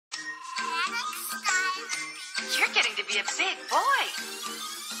You're getting to be a big boy.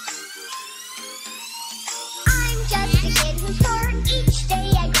 I'm just a kid who's 4. Each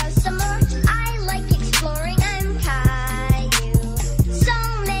day I grow some more. I like exploring. I'm Caillou. So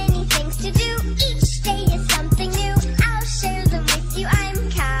many things to do. Each day is something new. I'll share them with you. I'm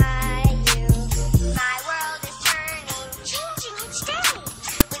Caillou. My world is turning, changing each day.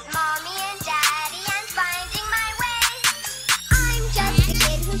 With mommy and daddy, I'm finding my way. I'm just a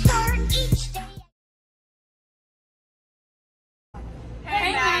kid who's 4. Each day.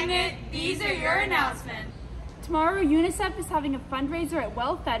 Hey Magnet, these are your announcements. Tomorrow, UNICEF is having a fundraiser at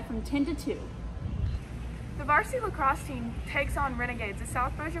Well Fed from 10 to 2. The varsity lacrosse team takes on Renegades at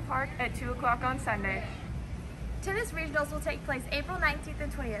South Bossier Park at 2 o'clock on Sunday. Tennis regionals will take place April 19th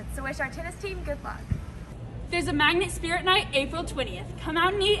and 20th, so wish our tennis team good luck. There's a Magnet Spirit Night April 20th. Come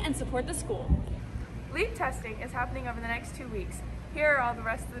out and eat and support the school. Leap testing is happening over the next 2 weeks. Here are all the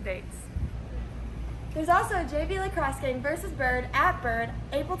rest of the dates. There's also a JV lacrosse game versus Bird at Bird,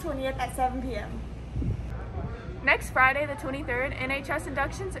 April 20th at 7 p.m. Next Friday, the 23rd, NHS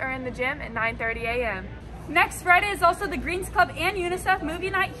inductions are in the gym at 9:30 a.m. Next Friday is also the Greens Club and UNICEF movie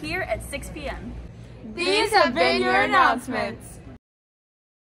night here at 6 p.m. These have been your announcements.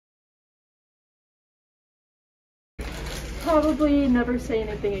 Probably never say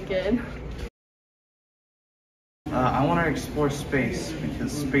anything again. I want to explore space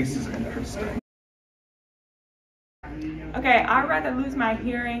because space is interesting. Okay, I'd rather lose my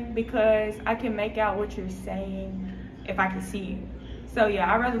hearing because I can make out what you're saying if I can see you. So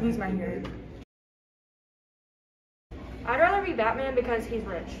yeah, I'd rather lose my hearing. I'd rather be Batman because he's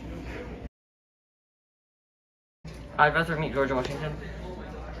rich. I'd rather meet George Washington.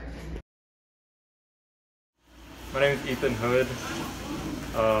 My name is Ethan Hood.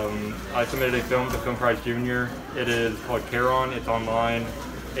 I submitted a film to Film Prize Junior. It is called Charon. It's online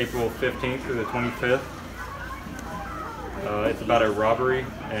April 15th through the 25th. It's about a robbery,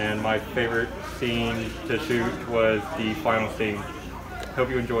 and my favorite scene to shoot was the final scene. Hope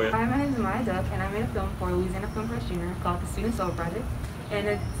you enjoy it. Hi, my name is Maya Duck, and I made a film for Louisiana Film Prize Junior called The Student Soul Project. And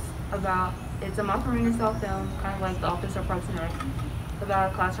it's a mockumentary style film, kind of like The Office or Parks and Rec,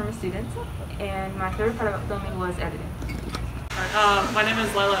 about a classroom of students. And my favorite part about filming was editing. My name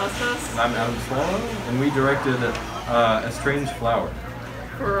is Lila Estes. I'm Adam Swallow, and we directed A Strange Flower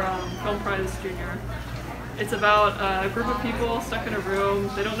For Film Prize Junior. It's about a group of people stuck in a room.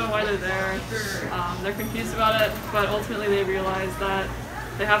 They don't know why they're there. They're confused about it, but ultimately they realize that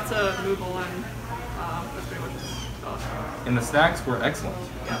they have to move on. That's pretty much it. And the snacks were excellent.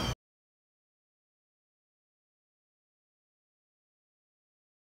 Yeah.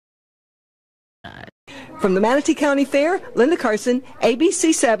 From the Manatee County Fair, Linda Carson,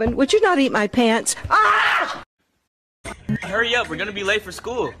 ABC7. Would you not eat my pants? Ah! Hurry up, we're gonna be late for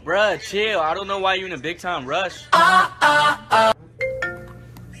school. Bruh, chill. I don't know why you're in a big time rush.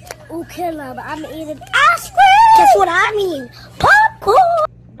 Ooh, Caleb, I'm eating ice cream! That's what I mean, popcorn!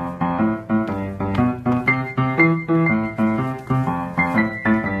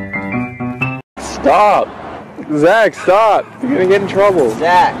 Stop! Zach, stop! You're gonna get in trouble.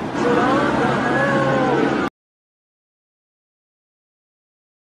 Zach!